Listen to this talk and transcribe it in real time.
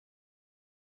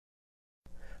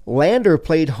Lander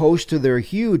played host to their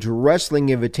huge wrestling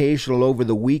invitational over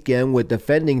the weekend, with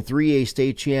defending 3A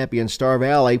state champion Star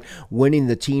Valley winning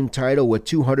the team title with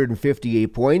 258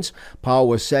 points. Powell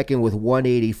was second with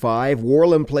 185.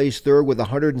 Worland placed third with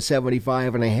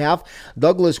 175.5.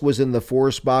 Douglas was in the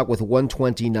fourth spot with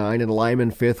 129, and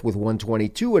Lyman fifth with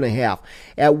 122.5.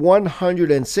 At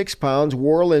 106 pounds,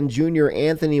 Worland junior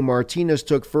Anthony Martinez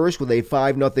took first with a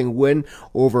 5-0 win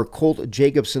over Colt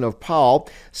Jacobson of Powell.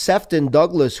 Sefton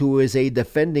Douglas, who is a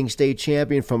defending state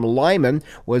champion from Lyman,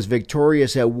 was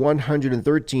victorious at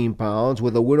 113 pounds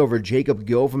with a win over Jacob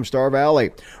Gill from Star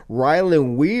Valley.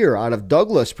 Rylan Weir out of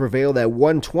Douglas prevailed at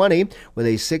 120 with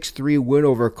a 6-3 win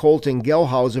over Colton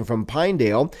Gelhausen from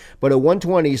Pinedale. But at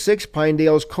 126,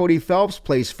 Pinedale's Cody Phelps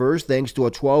placed first thanks to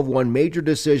a 12-1 major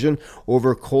decision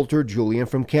over Coulter Julian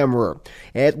from Kemmerer.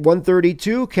 At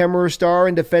 132, Kemmerer star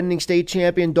and defending state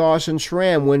champion Dawson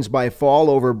Schramm wins by fall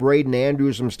over Braden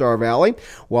Andrews from Star Valley,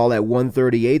 while at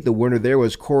 138, the winner there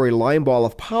was Corey Lineball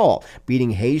of Powell,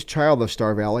 beating Hayes Child of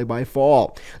Star Valley by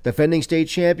fall. Defending state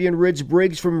champion Ridge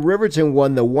Briggs from Riverton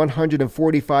won the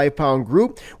 145-pound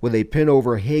group with a pin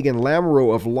over Hagen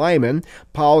Lamoureux of Lyman.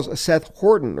 Powell's Seth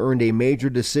Horton earned a major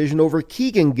decision over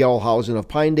Keegan Gelhausen of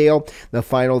Pinedale, the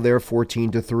final there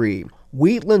 14-3.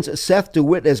 Wheatland's Seth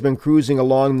DeWitt has been cruising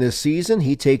along this season.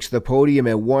 He takes the podium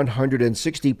at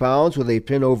 160 pounds with a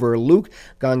pin over Luke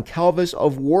Goncalves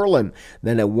of Worland.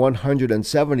 Then at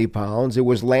 170 pounds, it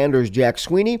was Lander's Jack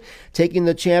Sweeney taking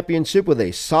the championship with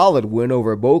a solid win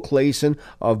over Bo Clayson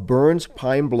of Burns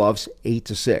Pine Bluffs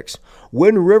 8-6.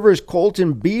 Wind River's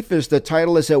Colton Beef is the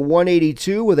titleist at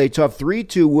 182 with a tough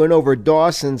 3-2 win over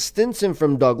Dawson Stinson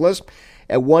from Douglas.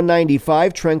 At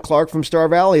 195, Trent Clark from Star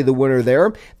Valley, the winner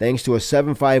there, thanks to a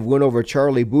 7-5 win over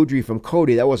Charlie Boudry from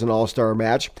Cody. That was an all-star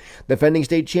match. Defending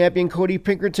state champion Cody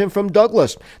Pinkerton from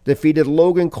Douglas defeated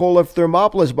Logan Cole of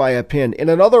Thermopolis by a pin in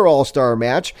another all-star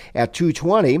match at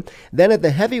 220. Then at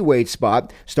the heavyweight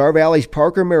spot, Star Valley's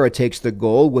Parker Merritt takes the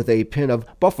gold with a pin of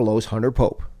Buffalo's Hunter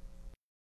Pope.